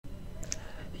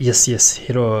Yes,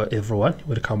 hello everyone,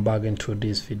 welcome back into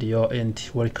this video and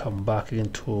welcome back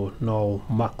into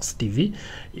Nomax TV.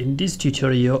 In this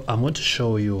tutorial I'm going to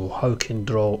show you how you can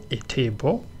draw a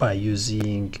table by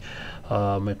using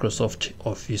Microsoft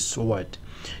Office Word.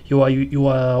 You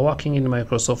are working in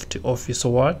Microsoft Office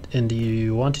Word and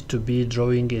you want to be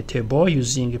drawing a table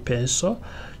using a pencil,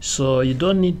 so you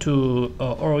don't need to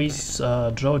always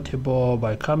draw a table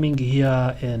by coming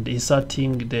here and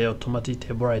inserting the automatic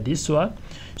table like this one.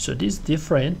 So this is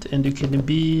different, and you can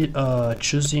be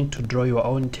choosing to draw your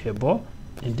own table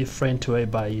in different way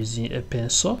by using a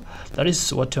pencil. That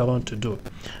is what you want to do.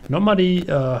 Normally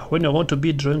when you want to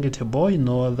be drawing a table, you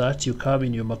know that you come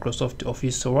in your Microsoft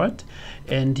Office Word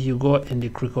and you go and you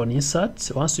click on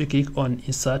insert. Once you click on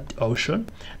insert option,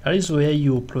 that is where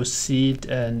you proceed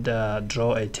and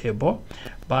draw a table.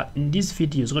 But in this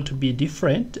video is going to be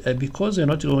different because we're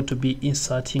not going to be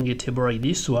inserting a table like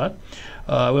this one.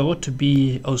 We're going to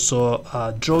be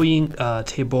also drawing a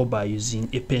table by using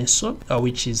a pencil,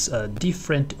 which is a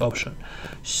different option.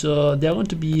 So they're going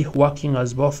to be working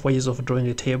as both ways of drawing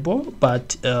a table,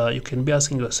 but you can be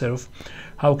asking yourself,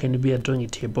 how can you be drawing a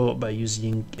table by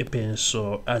using a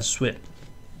pencil as well?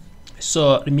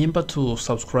 So remember to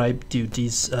subscribe to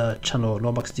this channel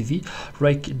Nomax TV,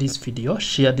 like this video,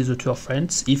 share this with your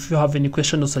friends. If you have any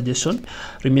question or suggestion,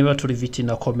 remember to leave it in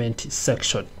the comment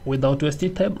section. Without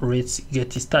wasting time, let's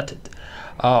get started.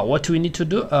 What we need to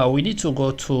do, we need to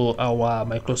go to our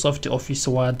Microsoft Office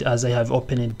Word as I have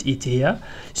opened it here.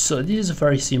 So this is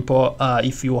very simple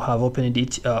if you have opened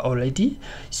it already.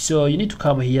 So you need to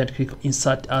come here and click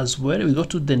insert as well. We go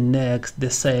to the next, the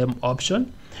same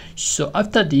option. So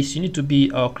after this, you need to be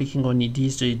clicking on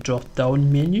this drop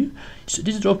down menu. So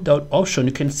this drop down option,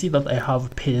 you can see that I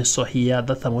have a pencil here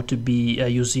that I'm going to be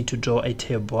using to draw a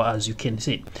table, as you can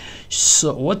see.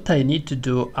 So what I need to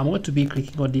do, I'm going to be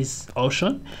clicking on this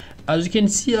option. As you can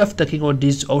see, after clicking on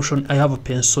this option, I have a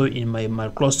pencil in my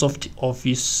Microsoft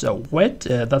Office Word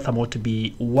that I'm going to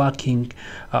be working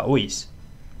with.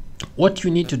 What you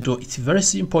need to do, it's very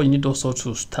simple. You need also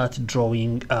to start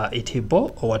drawing a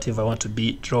table or whatever I want to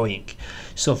be drawing.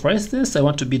 So for instance, I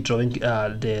want to be drawing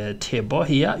the table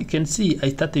here. You can see I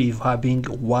started with having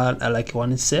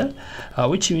one cell,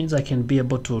 which means I can be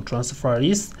able to transfer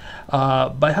this.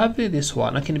 By having this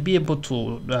one, I can be able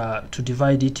to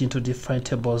divide it into different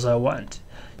tables I want.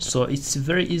 So it's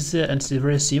very easy and it's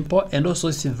very simple, and also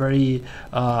it's a very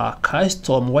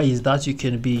custom ways that you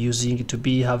can be using to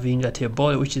be having a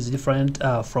table which is different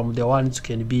from the ones you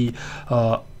can be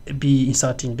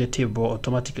inserting the table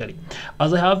automatically.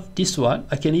 As I have this one,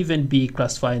 I can even be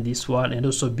classifying this one and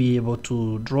also be able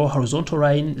to draw horizontal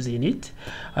lines in it.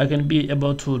 I can be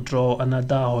able to draw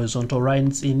another horizontal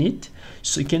lines in it.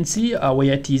 So you can see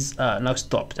where it is now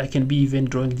stopped. I can be even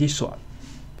drawing this one.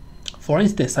 For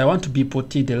instance, I want to be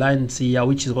putting the lines here,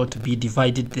 which is going to be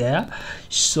divided there.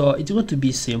 So it's going to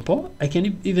be simple. I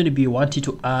can even be wanting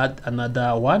to add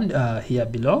another one here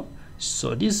below.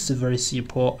 So this is very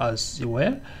simple as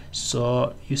well.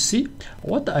 So you see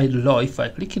what I love, if I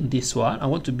click in this one, I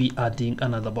want to be adding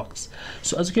another box.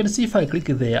 So as you can see, if I click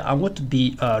there, I'm going to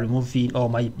be removing, or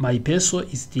my pencil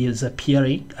is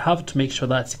disappearing. I have to make sure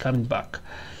that it's coming back.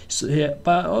 So here,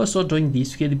 by also doing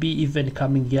this, you can be even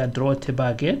coming here, draw a table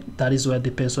again. That is where the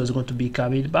pencil is going to be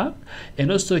coming back. And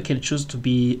also you can choose to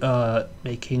be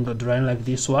making a drawing like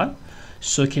this one.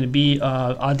 So you can be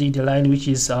adding the line which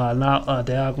is now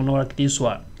diagonal like this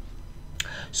one.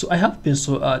 So I have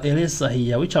pencil eraser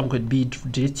here, which I'm going to be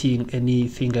deleting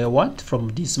anything I want from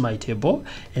this my table,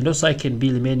 and also I can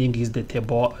be remaining is the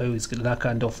table with that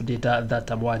kind of data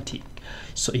that I'm wanting.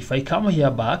 So if I come here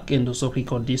back and also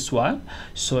click on this one,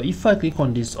 so if I click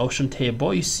on this option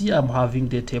table, you see I'm having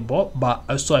the table, but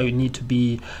also I need to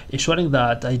be ensuring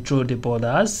that I draw the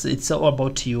borders. It's all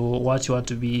about you, what you want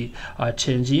to be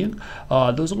changing.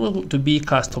 Those are going to be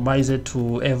customized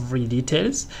to every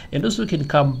details, and also you can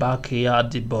come back here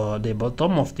at the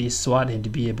bottom of this one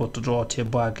and be able to draw a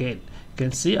table again. You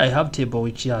can see I have table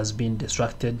which has been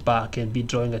distracted, but I can be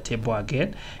drawing a table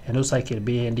again, and also I can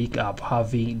be ending up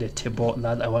having the table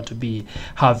that I want to be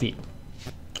having.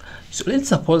 So let's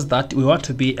suppose that we want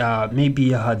to be maybe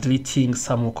deleting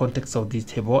some context of this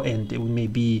table, and we may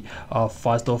be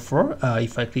first of all,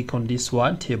 if I click on this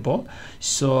one table,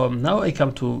 so now I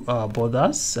come to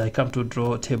borders, I come to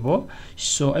draw table.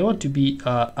 So I want to be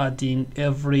adding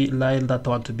every line that I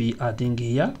want to be adding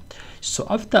here. So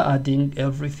after adding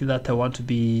everything that I want to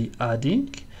be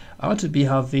adding, I want to be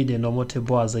having the normal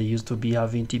table as I used to be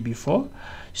having it before.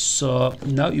 So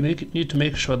now you need to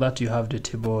make sure that you have the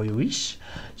table you wish.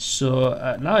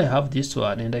 So now I have this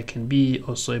one, and I can be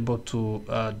also able to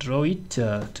draw it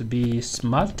to be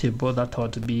smart table that I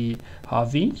want to be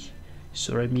having.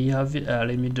 So let me have it.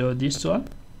 Let me draw this one.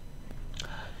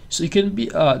 So you can be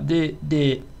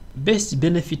the best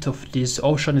benefit of this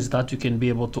option is that you can be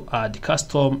able to add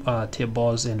custom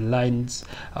tables and lines,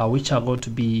 which are going to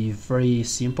be very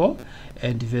simple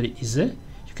and very easy.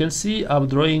 You can see I'm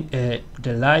drawing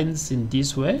the lines in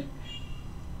this way,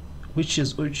 which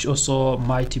also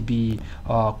might be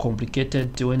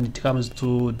complicated when it comes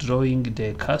to drawing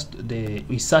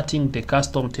inserting the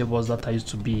custom tables that I used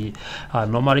to be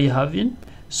normally having.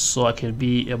 So I can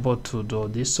be able to draw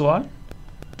this one,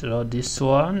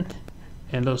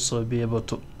 and also be able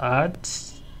to add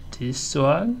this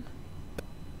one.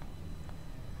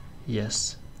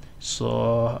 Yes,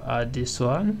 so add this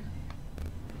one.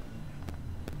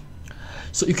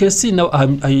 So you can see now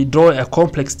I draw a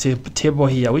complex table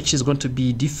here, which is going to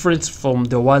be different from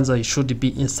the ones I should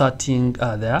be inserting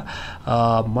there.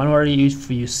 Manually,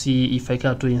 if I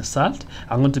come to insert,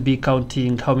 I'm going to be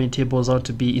counting how many tables I want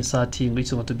to be inserting, which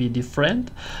is going to be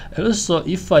different. And also,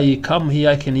 if I come here,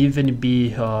 I can even be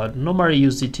normally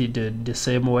use it the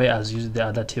same way as use the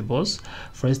other tables.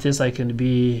 For instance, I can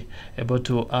be able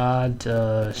to add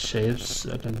shapes.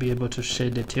 I can be able to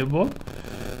shade the table.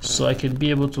 So I can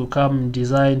be able to come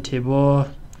design table,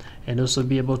 and also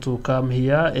be able to come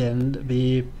here and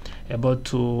be able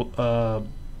to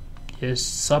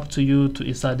it's up to you to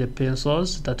insert the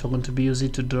pencils that we're going to be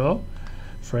using to draw.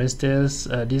 For instance,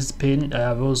 this pen I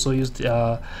have also used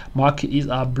mark is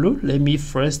blue. Let me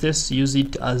for instance use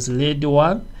it as red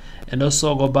one, and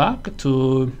also go back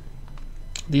to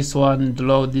this one,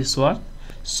 draw this one.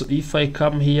 So if I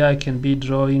come here, I can be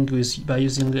drawing by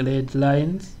using the red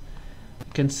lines.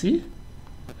 You can see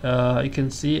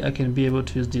I can be able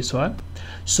to use this one.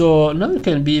 So now you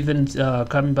can be even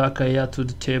coming back here to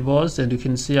the tables, and you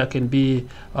can see I can be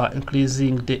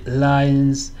increasing the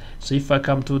lines. So if I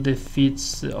come to the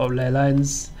fits of the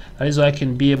lines, that is why I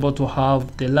can be able to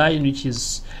have the line which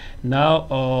is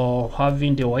now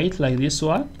having the weight like this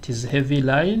one. It is heavy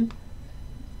line.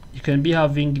 You can be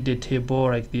having the table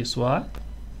like this one.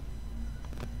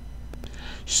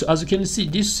 So as you can see,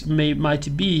 this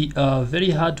might be very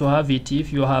hard to have it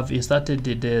if you have inserted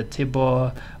the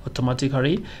table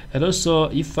automatically. And also,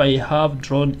 if I have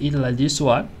drawn it like this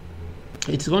one,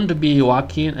 it's going to be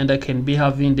working, and I can be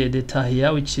having the data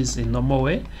here, which is in normal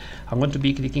way. I'm going to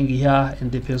be clicking here,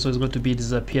 and the pencil is going to be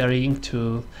disappearing.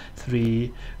 2,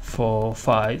 3, 4,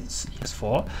 5. Yes,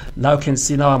 4. Now you can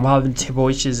see now I'm having a table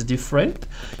which is different.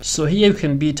 So here you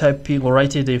can be typing or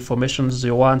writing the information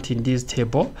you want in this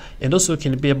table, and also you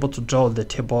can be able to draw the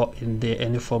table in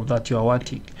any form that you are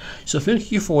wanting. So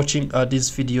thank you for watching this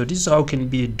video. This is how you can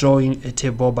be drawing a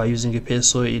table by using a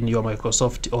pencil in your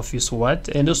Microsoft Office Word.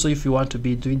 And also, if you want to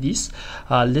be doing this,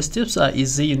 the steps are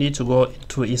easy. You need to go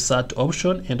to insert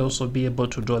option and also be able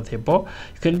to draw the table.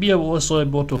 You can be also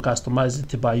able to customize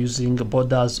it by using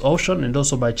borders option, and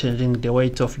also by changing the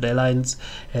weight of the lines.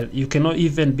 You cannot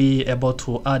even be able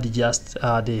to add just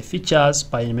the features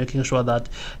by making sure that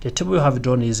the table you have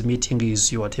drawn is meeting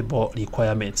your table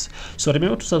requirements. So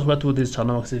remember to subscribe to this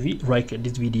channel, like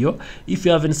this video. If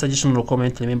you have any suggestion or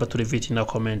comment, remember to leave it in the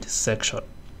comment section.